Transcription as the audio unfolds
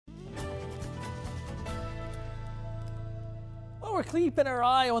we're keeping our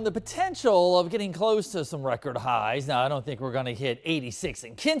eye on the potential of getting close to some record highs. Now, I don't think we're going to hit 86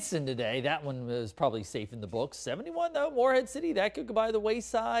 in Kinston today. That one was probably safe in the books. 71, though, Morehead City, that could go by the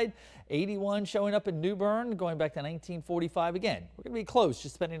wayside. 81 showing up in New Bern, going back to 1945. Again, we're going to be close,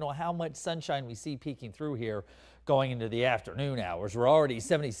 just depending on how much sunshine we see peeking through here going into the afternoon hours. We're already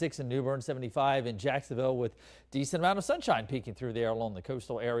 76 in New Bern, 75 in Jacksonville, with decent amount of sunshine peeking through there along the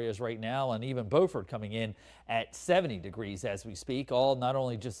coastal areas right now, and even Beaufort coming in at 70 degrees as we speak. All not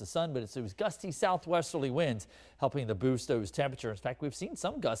only just the sun, but it's those gusty southwesterly winds helping to boost those temperatures. In fact, we've seen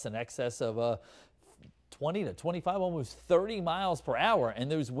some gusts in excess of 20 to 25, almost 30 miles per hour.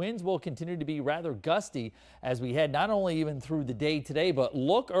 And those winds will continue to be rather gusty as we head not only even through the day today, but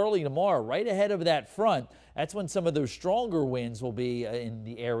look early tomorrow, right ahead of that front. That's when some of those stronger winds will be in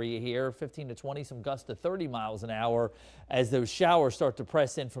the area here, 15 to 20, some gusts to 30 miles an hour as those showers start to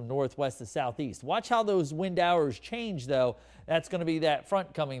press in from northwest to southeast. Watch how those wind hours change, though. That's going to be that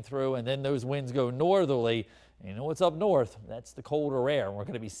front coming through, and then those winds go northerly. You know what's up north? That's the colder air. We're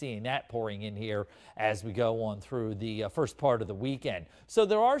going to be seeing that pouring in here as we go on through the first part of the weekend. So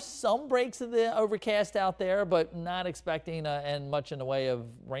there are some breaks of the overcast out there, but not expecting and much in the way of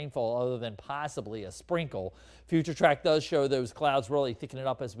rainfall other than possibly a sprinkle. Future track does show those clouds really thickening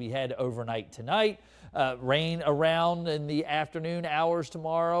up as we head overnight tonight. Rain around in the afternoon hours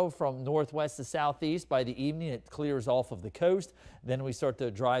tomorrow from northwest to southeast. By the evening, it clears off of the coast. Then we start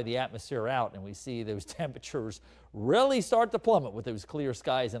to dry the atmosphere out, and we see those temperatures really start to plummet with those clear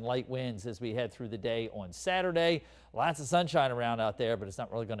skies and light winds as we head through the day on Saturday. Lots of sunshine around out there, but it's not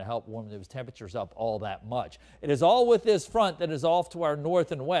really going to help warm those temperatures up all that much. It is all with this front that is off to our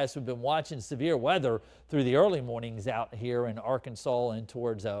north and west. We've been watching severe weather through the early mornings out here in Arkansas and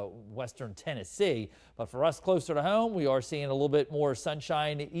towards western Tennessee. But for us closer to home, we are seeing a little bit more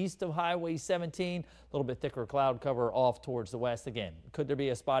sunshine east of Highway 17, a little bit thicker cloud cover off towards the west. Again, could there be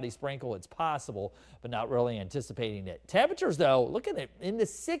a spotty sprinkle? It's possible, but not really anticipating it. Temperatures, though, look at it in the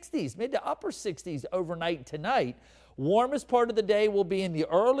 60s, mid to upper 60s overnight tonight. Warmest part of the day will be in the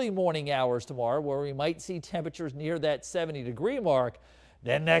early morning hours tomorrow, where we might see temperatures near that 70-degree mark.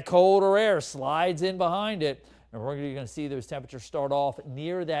 Then that colder air slides in behind it, and we're going to see those temperatures start off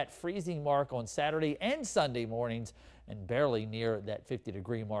near that freezing mark on Saturday and Sunday mornings, and barely near that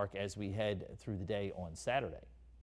 50-degree mark as we head through the day on Saturday.